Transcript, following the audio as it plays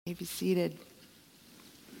You may be seated.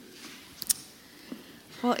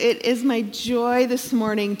 Well, it is my joy this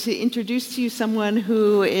morning to introduce to you someone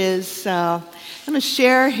who is going to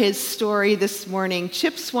share his story this morning.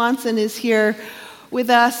 Chip Swanson is here with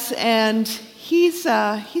us, and he's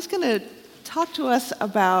going to talk to us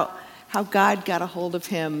about how God got a hold of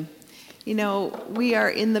him. You know, we are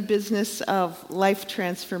in the business of life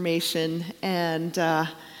transformation, and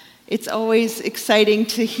it's always exciting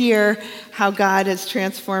to hear how God has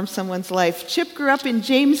transformed someone's life. Chip grew up in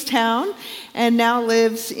Jamestown and now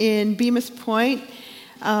lives in Bemis Point.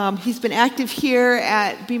 He's been active here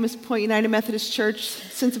at Bemis Point United Methodist Church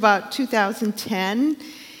since about 2010.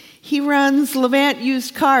 He runs Levant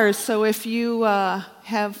Used Cars, so if you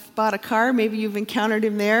have bought a car, maybe you've encountered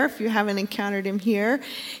him there if you haven't encountered him here.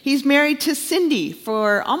 He's married to Cindy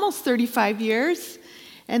for almost 35 years.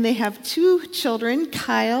 And they have 2 children,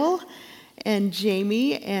 Kyle and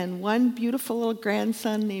Jamie, and one beautiful little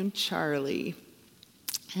grandson named Charlie.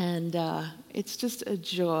 And it's just a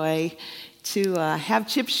joy to have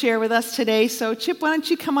Chip share with us today. So, Chip, why don't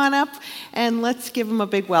you come on up and let's give him a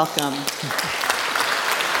big welcome.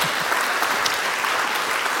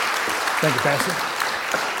 Thank you, Pastor.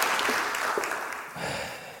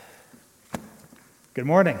 Good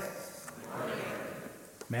morning. Good morning.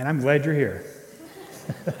 Man, I'm glad you're here.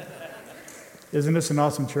 Isn't this an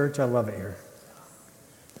awesome church? I love it here.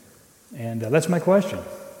 And that's my question.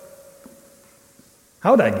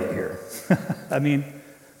 How did I get here? I mean,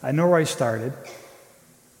 I know where I started.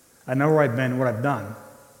 I know where I've been, what I've done.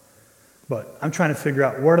 But I'm trying to figure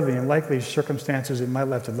out what are the unlikely circumstances in my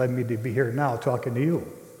life that led me to be here now talking to you.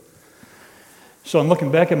 So I'm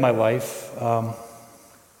looking back at my life, I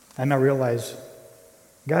now realize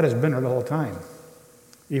God has been there the whole time,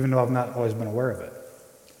 even though I've not always been aware of it.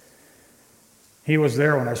 He was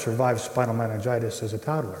there when I survived spinal meningitis as a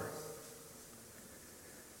toddler.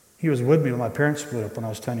 He was with me when my parents split up when I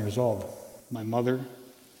was 10 years old. My mother,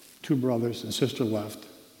 2 brothers, and sister left,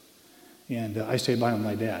 and I stayed behind with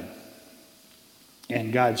my dad.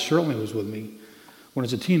 And God certainly was with me when,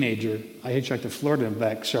 as a teenager, I hitchhiked to Florida and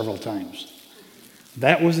back several times.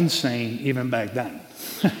 That was insane even back then.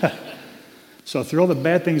 So through all the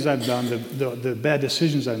bad things I've done, the bad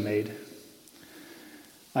decisions I've made,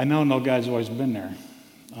 I now know God's always been there.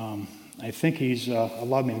 I think He's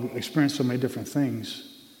allowed me to experience so many different things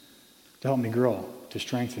to help me grow, to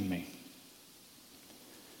strengthen me.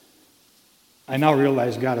 I now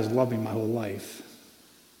realize God has loved me my whole life,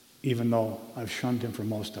 even though I've shunned Him for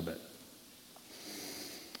most of it.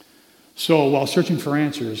 So while searching for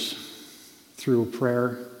answers through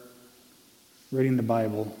prayer, reading the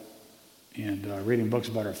Bible, and reading books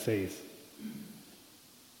about our faith,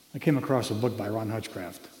 I came across a book by Ron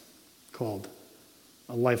Hutchcraft called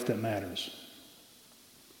A Life That Matters.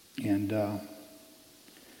 And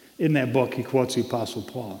in that book, he quotes the Apostle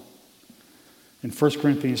Paul. In 1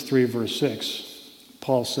 Corinthians 3, verse 6,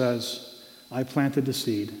 Paul says, I planted the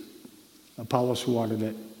seed, Apollos watered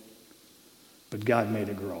it, but God made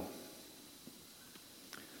it grow.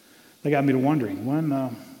 That got me to wondering,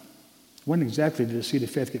 when exactly did the seed of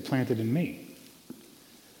faith get planted in me?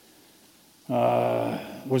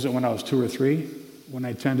 Was it when I was 2 or 3, when I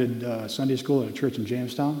attended Sunday school at a church in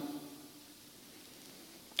Jamestown?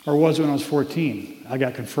 Or was it when I was 14? I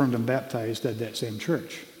got confirmed and baptized at that same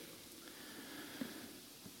church.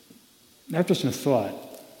 After some thought,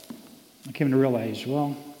 I came to realize,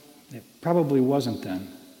 well, it probably wasn't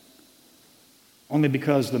then. Only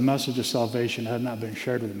because the message of salvation had not been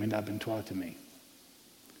shared with me, not been taught to me.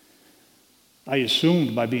 I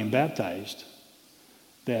assumed by being baptized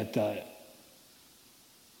that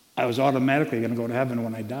I was automatically going to go to heaven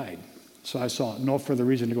when I died. So I saw no further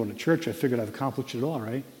reason to go to church. I figured I've accomplished it all,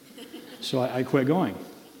 right? So I quit going.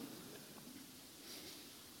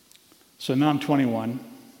 So now I'm 21.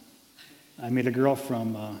 I met a girl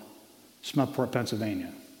from Smethport,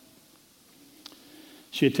 Pennsylvania.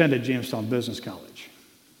 She attended Jamestown Business College.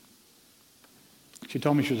 She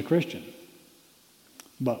told me she was a Christian,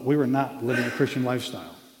 but we were not living a Christian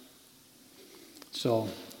lifestyle. So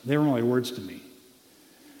they were only words to me.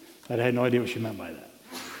 I had no idea what she meant by that.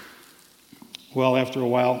 Well, after a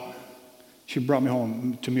while, she brought me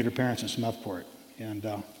home to meet her parents in Smethport, and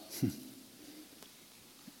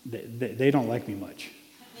they don't like me much.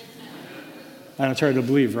 And it's hard to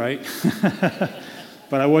believe, right?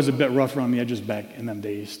 But I was a bit rough around the edges back in them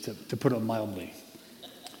days, to put it mildly.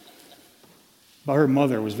 But her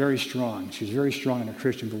mother was very strong. She was very strong in her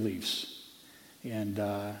Christian beliefs. And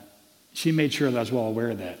she made sure that I was well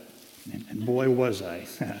aware of that. And boy, was I.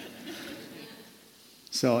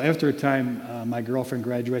 So after a time, my girlfriend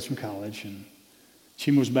graduates from college, and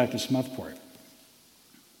she moves back to Smethport.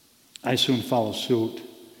 I soon followed suit,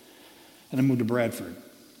 and I moved to Bradford.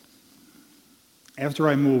 After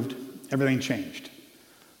I moved, everything changed.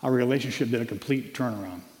 Our relationship did a complete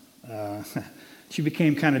turnaround. She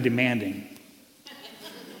became kind of demanding.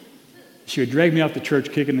 She would drag me out to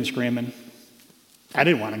church kicking and screaming. I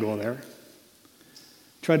didn't want to go there.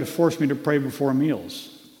 Tried to force me to pray before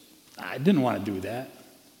meals. I didn't want to do that.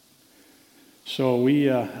 So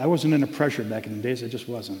I wasn't into pressure back in the days. I just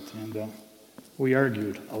wasn't. And we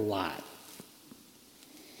argued a lot.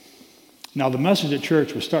 Now, the message at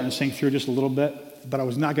church was starting to sink through just a little bit, but I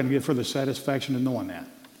was not going to get further satisfaction in knowing that.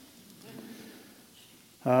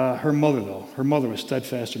 Her mother was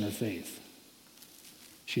steadfast in her faith.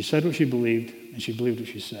 She said what she believed, and she believed what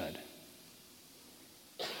she said.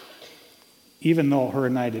 Even though her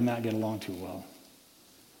and I did not get along too well,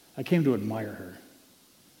 I came to admire her.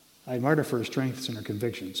 I admired her for her strengths and her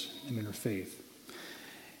convictions and in her faith.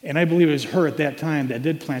 And I believe it was her at that time that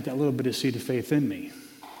did plant that little bit of seed of faith in me.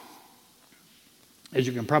 As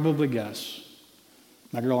you can probably guess,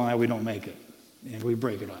 my girl and I, we don't make it, and we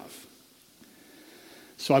break it off.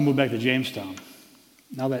 So I moved back to Jamestown.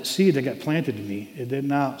 Now that seed that got planted in me, it did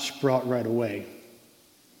not sprout right away.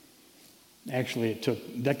 Actually, it took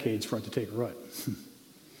decades for it to take root.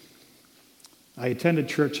 I attended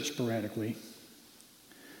church sporadically.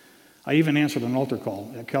 I even answered an altar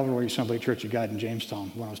call at Calvary Assembly Church of God in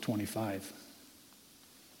Jamestown when I was 25.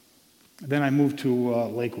 Then I moved to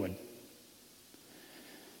Lakewood.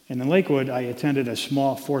 And in Lakewood, I attended a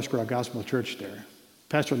small four-square gospel church there.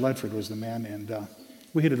 Pastor Ledford was the man, and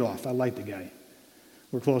we hit it off. I liked the guy.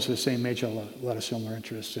 We're close to the same age, a lot of similar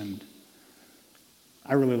interests, and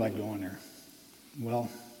I really liked going there. Well,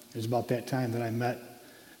 it was about that time that I met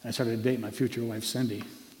and I started to date my future wife, Cindy.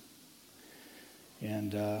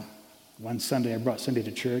 And one Sunday I brought Cindy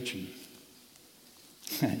to church,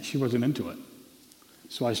 and she wasn't into it.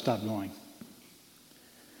 So I stopped going.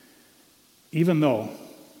 Even though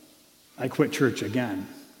I quit church again,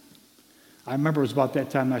 I remember it was about that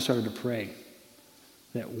time I started to pray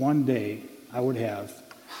that one day I would have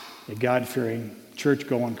a God-fearing,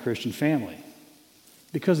 church-going Christian family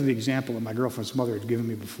because of the example that my girlfriend's mother had given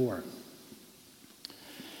me before.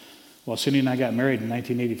 Well, Cindy and I got married in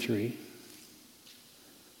 1983.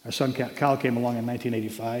 Our son Kyle came along in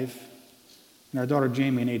 1985, and our daughter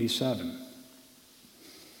Jamie in 87.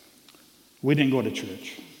 We didn't go to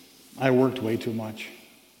church. I worked way too much.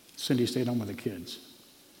 Cindy stayed home with the kids.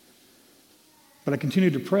 But I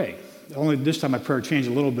continued to pray. Only this time my prayer changed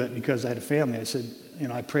a little bit because I had a family. I said,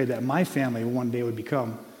 I prayed that my family one day would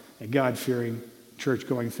become a God-fearing,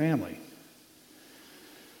 church-going family.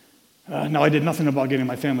 Now, I did nothing about getting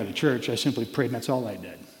my family to church. I simply prayed, and that's all I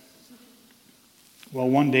did. Well,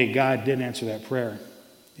 one day God did answer that prayer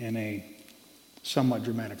in a somewhat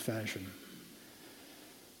dramatic fashion.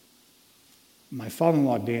 My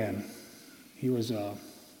father-in-law, Dan, he was a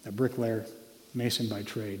bricklayer, mason by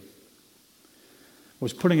trade,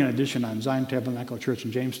 was putting an addition on Zion Tabernacle Church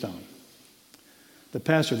in Jamestown. The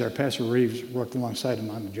pastor there, Pastor Reeves, worked alongside him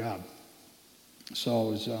on the job.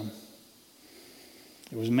 So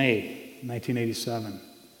it was May 1987.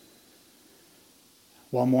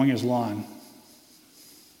 While mowing his lawn,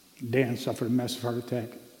 Dan suffered a massive heart attack,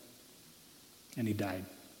 and he died.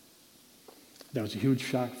 That was a huge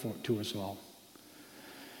shock to us all,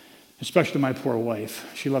 especially my poor wife.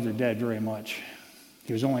 She loved her dad very much.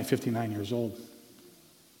 He was only 59 years old.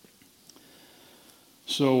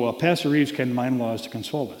 So Pastor Reeves came to my in-laws to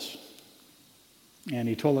console us. And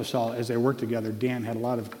he told us all, as they worked together, Dan had a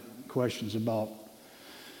lot of questions about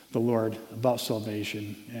the Lord, about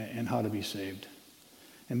salvation, and how to be saved.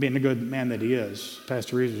 And being the good man that he is,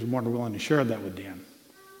 Pastor Reeves was more than willing to share that with Dan.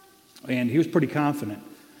 And he was pretty confident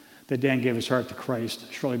that Dan gave his heart to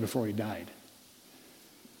Christ shortly before he died.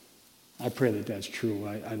 I pray that that's true.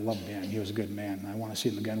 I love Dan. He was a good man. I want to see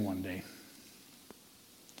him again one day.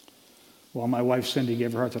 Well, my wife Cindy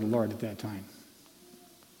gave her heart to the Lord at that time.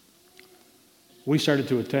 We started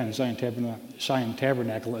to attend Zion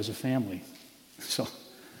Tabernacle as a family. So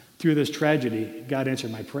through this tragedy, God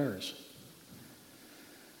answered my prayers.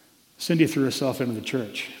 Cindy threw herself into the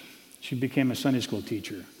church. She became a Sunday school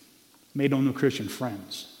teacher, made no new Christian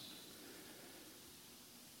friends.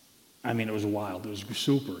 I mean, it was wild. It was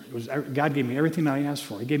super. God gave me everything that I asked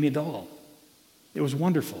for. He gave me it all. It was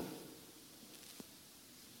wonderful.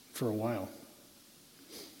 For a while,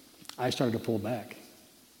 I started to pull back.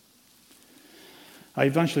 I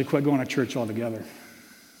eventually quit going to church altogether.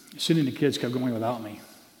 Cindy and the kids kept going without me.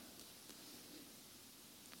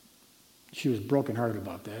 She was brokenhearted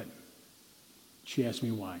about that. She asked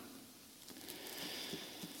me why.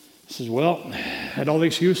 He says, well, I had all the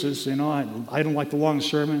excuses. I don't like the long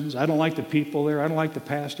sermons. I don't like the people there. I don't like the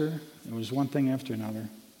pastor. It was one thing after another.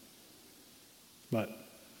 But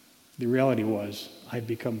the reality was I'd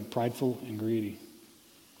become prideful and greedy,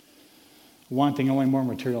 wanting only more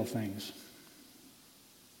material things.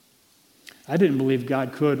 I didn't believe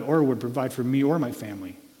God could or would provide for me or my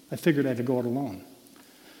family. I figured I had to go it alone.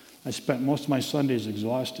 I spent most of my Sundays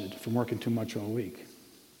exhausted from working too much all week.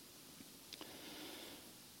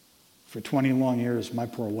 For 20 long years, my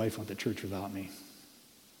poor wife went to church without me.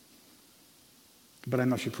 But I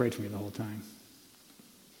know she prayed for me the whole time.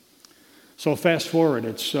 So fast forward,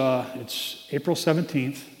 it's April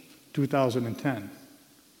 17th, 2010.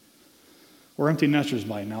 We're empty nesters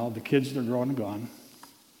by now. The kids, they're grown and gone.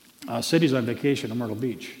 City's on vacation in Myrtle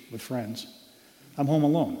Beach with friends. I'm home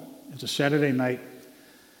alone. It's a Saturday night.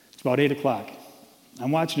 It's about 8 o'clock.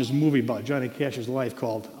 I'm watching this movie about Johnny Cash's life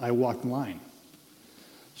called I Walked the Line.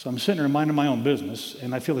 So I'm sitting there minding my own business,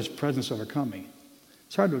 and I feel this presence overcome me.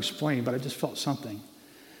 It's hard to explain, but I just felt something.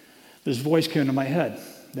 This voice came into my head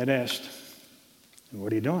that asked,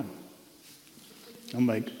 what are you doing? I'm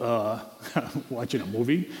like, watching a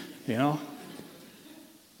movie, Then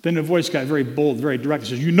the voice got very bold, very direct. It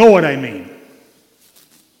says, you know what I mean.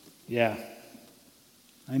 Yeah,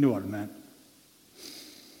 I knew what it meant.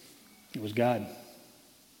 It was God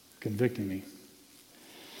convicting me.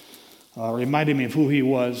 Reminded me of who he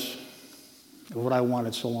was, of what I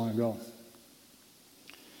wanted so long ago.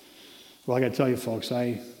 Well, I got to tell you, folks,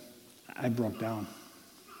 I broke down.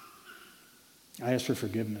 I asked for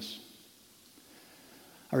forgiveness.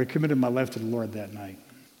 I recommitted my life to the Lord that night.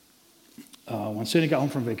 When Cindy got home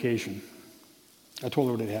from vacation, I told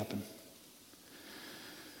her what had happened.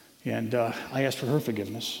 And I asked for her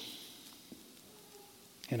forgiveness.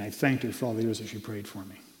 And I thanked her for all the years that she prayed for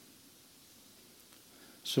me.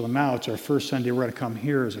 So now it's our first Sunday we're going to come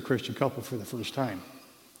here as a Christian couple for the first time.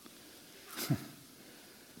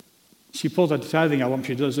 She pulls out the tithing album,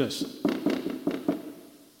 she does this.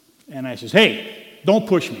 And I says, hey, don't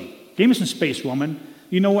push me. Give me some space, woman.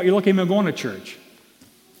 You know what? You're lucky I'm going to church.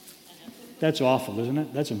 That's awful, isn't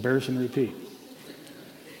it? That's embarrassing to repeat.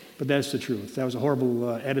 But that's the truth. That was a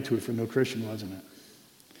horrible attitude for a new Christian, wasn't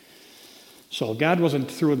it? So God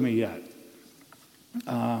wasn't through with me yet.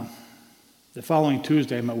 The following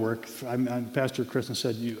Tuesday, I'm at work. Pastor Kristen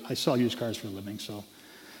said, I sell used cars for a living, so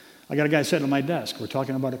I got a guy sitting at my desk. We're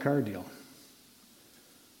talking about a car deal.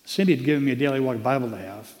 Cindy had given me a Daily Walk Bible to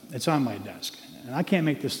have. It's on my desk. And I can't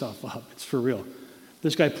make this stuff up. It's for real.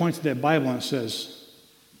 This guy points to that Bible and it says,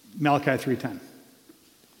 Malachi 3:10.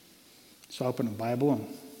 So I open the Bible and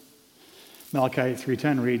Malachi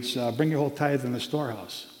 3:10 reads, bring your whole tithe in the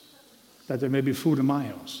storehouse, that there may be food in my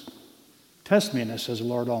house. Test me in this, says the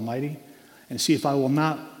Lord Almighty, and see if I will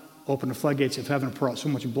not open the floodgates of heaven and pour out so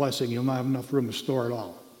much blessing, you'll not have enough room to store it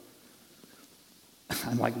all.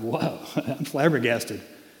 I'm like, whoa, I'm flabbergasted.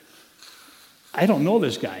 I don't know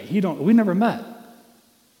this guy. We never met.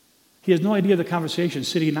 He has no idea the conversation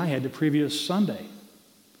Sidney and I had the previous Sunday.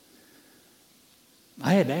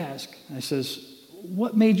 I had to ask. I says,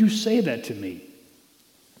 what made you say that to me?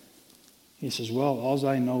 He says, well, all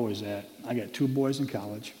I know is that I got 2 boys in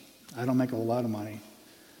college. I don't make a whole lot of money,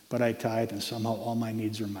 but I tithe and somehow all my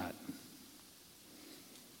needs are met.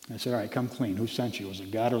 I said, all right, come clean. Who sent you? Was it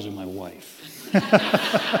God or was it my wife?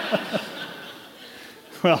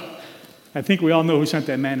 Well, I think we all know who sent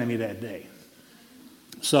that man to me that day.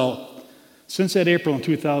 So, since that April in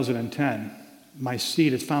 2010, my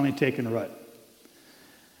seed has finally taken root.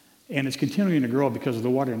 And it's continuing to grow because of the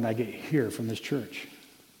water that I get here from this church.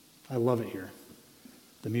 I love it here.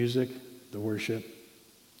 The music, the worship,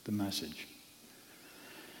 the message.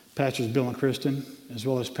 Pastors Bill and Kristen, as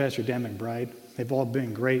well as Pastor Dan McBride, they've all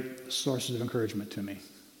been great sources of encouragement to me.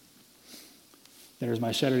 There's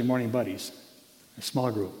my Saturday morning buddies, a small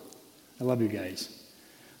group. I love you guys.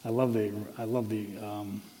 I love the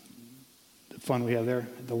fun we have there,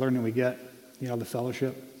 the learning we get, the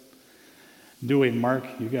fellowship. Dewey and Mark,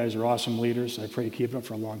 you guys are awesome leaders. I pray you keep it up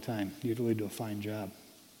for a long time. You really do a fine job.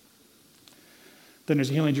 Then there's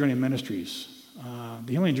the Healing Journey Ministries.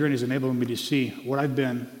 The Healing Journey has enabled me to see what I've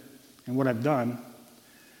been and what I've done,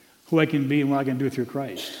 who I can be and what I can do through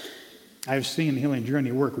Christ. I've seen the Healing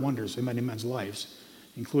Journey work wonders in many men's lives,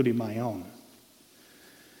 including my own.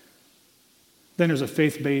 Then there's a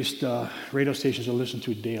faith-based radio stations I listen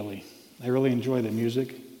to daily. I really enjoy the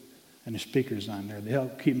music and the speakers on there. They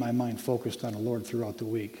help keep my mind focused on the Lord throughout the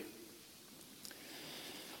week.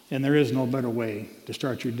 And there is no better way to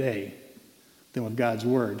start your day than with God's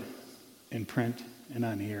Word in print and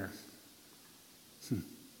on the air.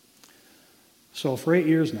 So for 8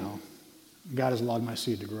 years now, God has allowed my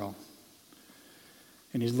seed to grow.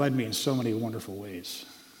 And he's led me in so many wonderful ways.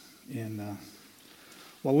 And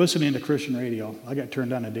while listening to Christian radio, I got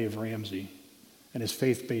turned on to Dave Ramsey and his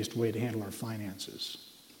faith-based way to handle our finances.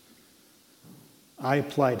 I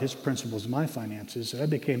applied his principles to my finances, and I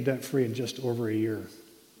became debt-free in just over a year.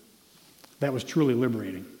 That was truly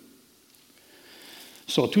liberating.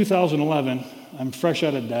 So 2011, I'm fresh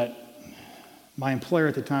out of debt. My employer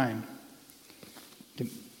at the time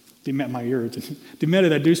demanded my words,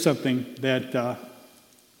 demanded I do something that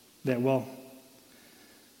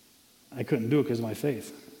I couldn't do it because of my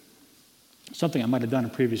faith. Something I might have done in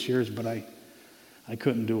previous years, but I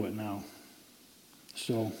couldn't do it now.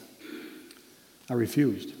 So I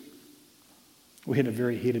refused. We had a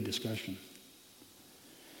very heated discussion.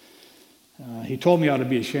 He told me I ought to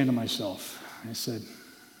be ashamed of myself. I said,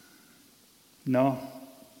 no,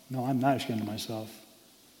 I'm not ashamed of myself.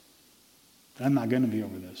 I'm not going to be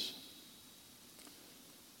over this.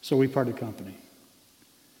 So we parted company.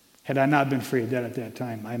 Had I not been free of debt at that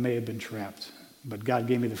time, I may have been trapped. But God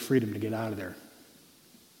gave me the freedom to get out of there.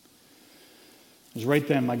 It was right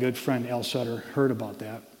then my good friend Al Sutter heard about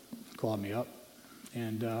that, called me up,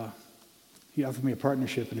 and he offered me a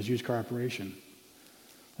partnership in his used car operation,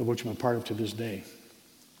 of which I'm a part of to this day.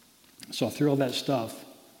 So through all that stuff,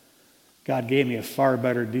 God gave me a far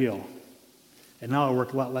better deal. And now I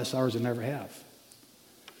work a lot less hours than I ever have.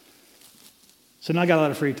 So now I got a lot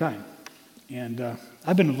of free time. And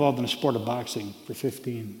I've been involved in the sport of boxing for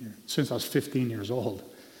since I was 15 years old.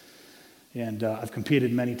 And I've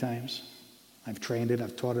competed many times. I've trained it,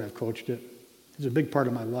 I've taught it, I've coached it. It's a big part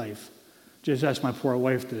of my life. Just ask my poor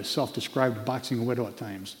wife, the self-described boxing widow at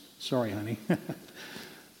times. Sorry, honey.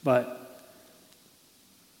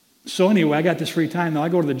 So anyway, I got this free time. Now I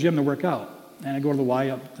go to the gym to work out. And I go to the Y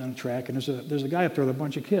up on the track, and there's a guy up there with a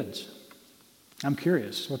bunch of kids. I'm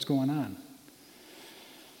curious, what's going on?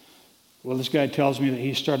 Well, this guy tells me that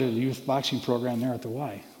he started a youth boxing program there at the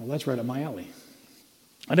Y. Well, that's right up my alley.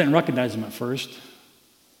 I didn't recognize him at first,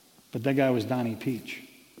 but that guy was Donnie Peach.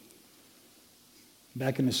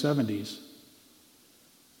 Back in the 70s,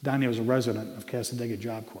 Donnie was a resident of Casadega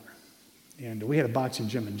Job Corps. And we had a boxing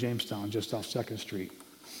gym in Jamestown just off 2nd Street.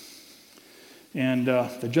 And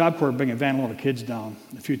the Job Corps would bring a van load of kids down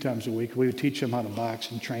a few times a week. We would teach them how to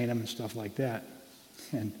box and train them and stuff like that.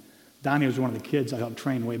 And Donnie was one of the kids I helped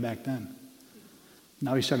train way back then.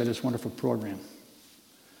 Now he started this wonderful program.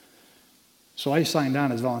 So I signed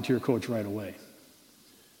on as volunteer coach right away.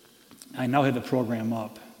 I now had the program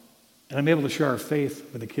up. And I'm able to share our faith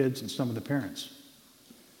with the kids and some of the parents.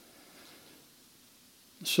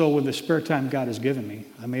 So with the spare time God has given me,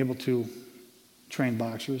 I'm able to train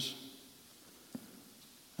boxers.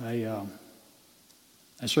 I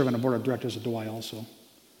serve on the board of directors at the Y also.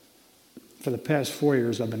 For the past 4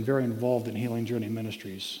 years, I've been very involved in Healing Journey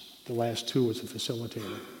Ministries. The last 2 as a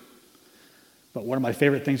facilitator. But one of my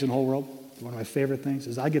favorite things in the whole world, one of my favorite things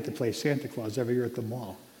is I get to play Santa Claus every year at the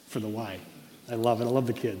mall for the Y. I love it. I love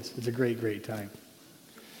the kids. It's a great, great time.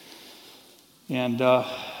 And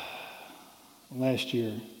last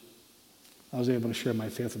year, I was able to share my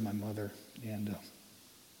faith with my mother, and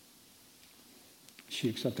she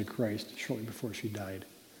accepted Christ shortly before she died.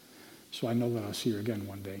 So I know that I'll see her again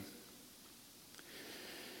one day.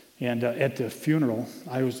 And at the funeral,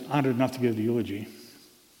 I was honored enough to give the eulogy.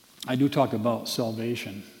 I do talk about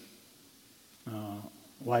salvation,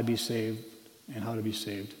 why be saved, and how to be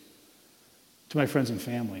saved, to my friends and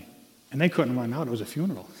family. And they couldn't run out. It was a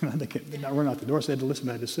funeral. They could not run out the door, so they had to listen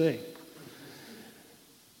to what I had to say.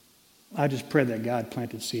 I just pray that God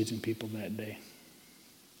planted seeds in people that day.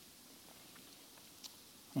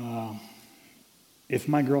 If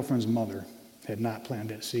my girlfriend's mother had not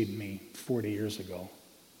planted that seed in me 40 years ago,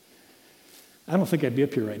 I don't think I'd be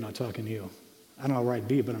up here right now talking to you. I don't know where I'd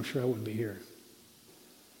be, but I'm sure I wouldn't be here.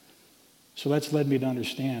 So that's led me to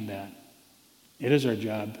understand that it is our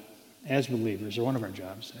job as believers, or one of our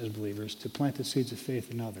jobs as believers, to plant the seeds of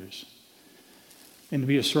faith in others and to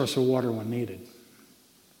be a source of water when needed.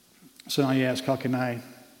 So now you ask, how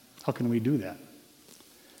can we do that?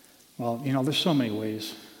 Well, there's so many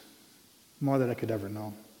ways, more than I could ever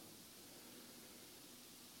know.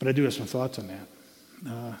 But I do have some thoughts on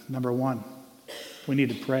that. Number one, we need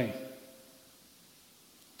to pray.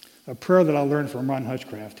 A prayer that I learned from Ron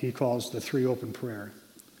Hutchcraft, he calls the 3 open prayer.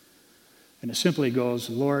 And it simply goes,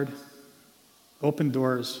 Lord, open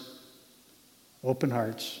doors, open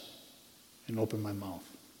hearts, and open my mouth.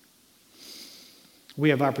 We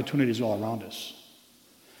have opportunities all around us.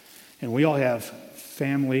 And we all have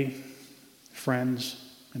family, friends,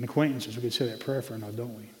 and acquaintances we could say that prayer for now,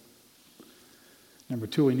 don't we? Number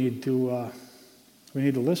 2, we need to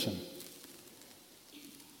listen.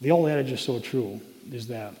 The old adage is so true, is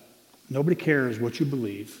that nobody cares what you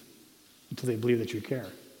believe until they believe that you care.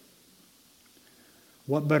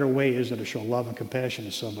 What better way is there to show love and compassion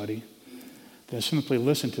to somebody than simply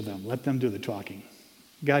listen to them, let them do the talking?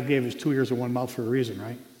 God gave us 2 ears and 1 mouth for a reason,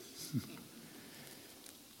 right?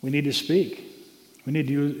 We need to speak.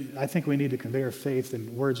 I think we need to convey our faith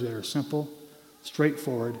in words that are simple,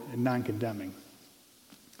 straightforward, and non-condemning.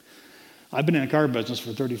 I've been in the car business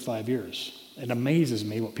for 35 years. It amazes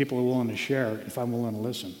me what people are willing to share if I'm willing to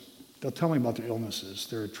listen. They'll tell me about their illnesses,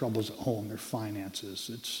 their troubles at home, their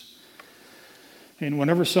finances. And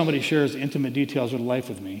whenever somebody shares the intimate details of their life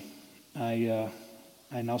with me, I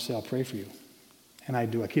now say, I'll pray for you. And I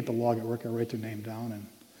do. I keep a log at work. I write their name down, and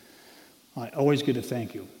I always get a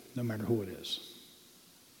thank you, no matter who it is.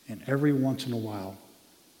 And every once in a while,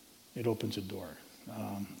 it opens a door.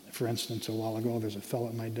 For instance, a while ago, there's a fellow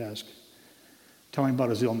at my desk telling me about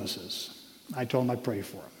his illnesses. I told him I'd pray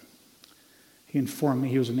for him. He informed me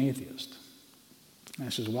he was an atheist. And I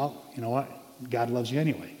says, well, you know what? God loves you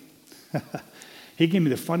anyway. He gave me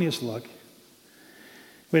the funniest look.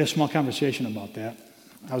 We had a small conversation about that.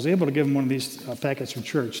 I was able to give him one of these packets from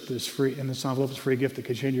church, this free, in this envelope, this free gift that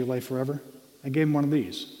could change your life forever. I gave him one of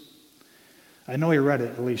these. I know he read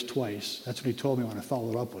it at least twice. That's what he told me when I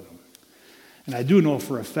followed up with him. And I do know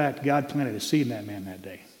for a fact God planted a seed in that man that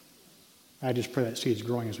day. I just pray that seed's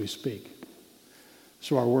growing as we speak.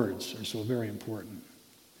 So our words are so very important.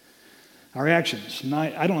 Our actions. Now,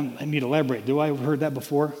 I don't need to elaborate, do I? I've heard that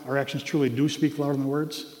before. Our actions truly do speak louder than the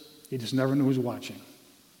words. You just never know who's watching.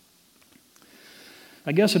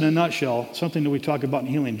 I guess in a nutshell, something that we talk about in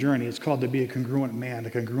Healing Journey, it's called to be a congruent man, a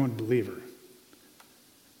congruent believer.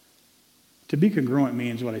 To be congruent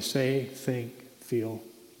means what I say, think, feel,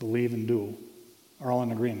 believe, and do are all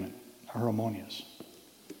in agreement, are harmonious.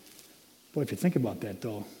 Boy, if you think about that,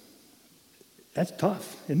 though, that's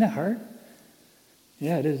tough. Isn't that hard?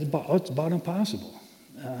 Yeah, it is. It's about impossible.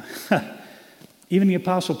 Even the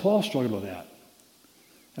Apostle Paul struggled with that.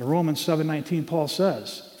 In Romans 7:19, Paul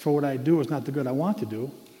says, for what I do is not the good I want to do.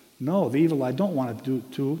 No, the evil I don't want to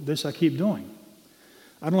do, this I keep doing.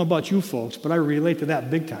 I don't know about you folks, but I relate to that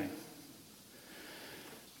big time.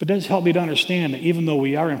 But that has helped me to understand that even though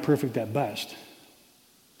we are imperfect at best,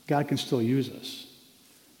 God can still use us.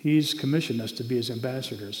 He's commissioned us to be his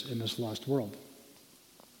ambassadors in this lost world.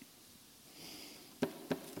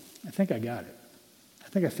 I think I got it. I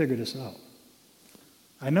think I figured this out.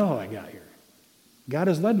 I know how I got here. God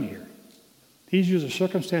has led me here. He's used the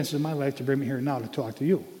circumstances of my life to bring me here now to talk to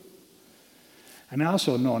you. And I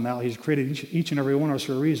also know now he's created each and every one of us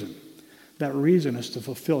for a reason. That reason is to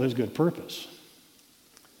fulfill his good purpose.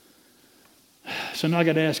 So now I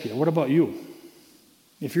got to ask you, what about you?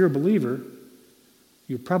 If you're a believer,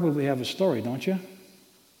 you probably have a story, don't you?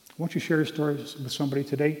 Won't you share your story with somebody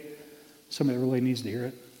today? Somebody that really needs to hear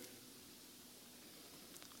it.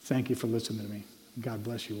 Thank you for listening to me. God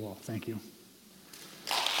bless you all. Thank you.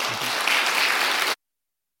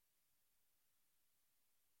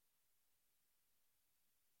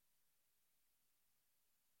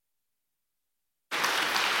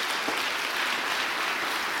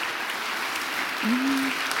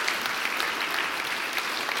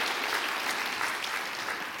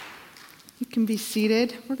 You can be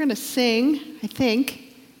seated. We're going to sing, I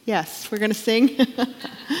think. Yes, we're going to sing.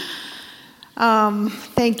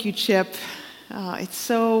 Thank you, Chip. It's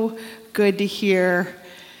so good to hear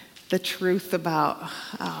the truth about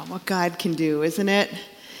what God can do, isn't it?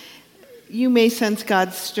 You may sense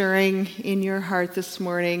God stirring in your heart this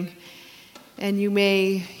morning, and you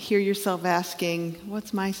may hear yourself asking,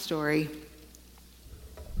 what's my story?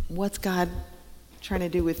 What's God trying to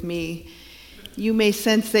do with me? You may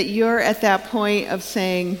sense that you're at that point of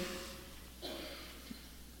saying,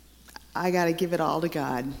 I got to give it all to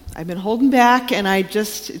God. I've been holding back, and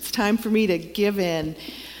it's time for me to give in.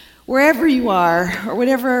 Wherever you are, or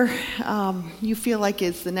whatever you feel like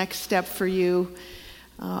is the next step for you,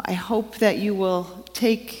 I hope that you will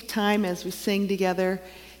take time as we sing together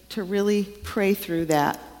to really pray through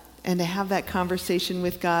that and to have that conversation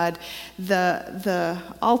with God. The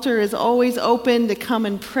altar is always open to come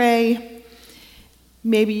and pray.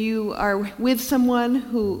 Maybe you are with someone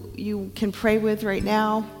who you can pray with right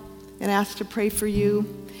now and ask to pray for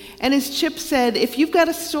you. And as Chip said, if you've got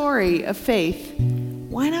a story of faith,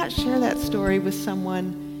 why not share that story with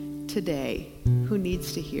someone today who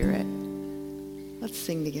needs to hear it? Let's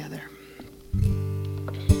sing together.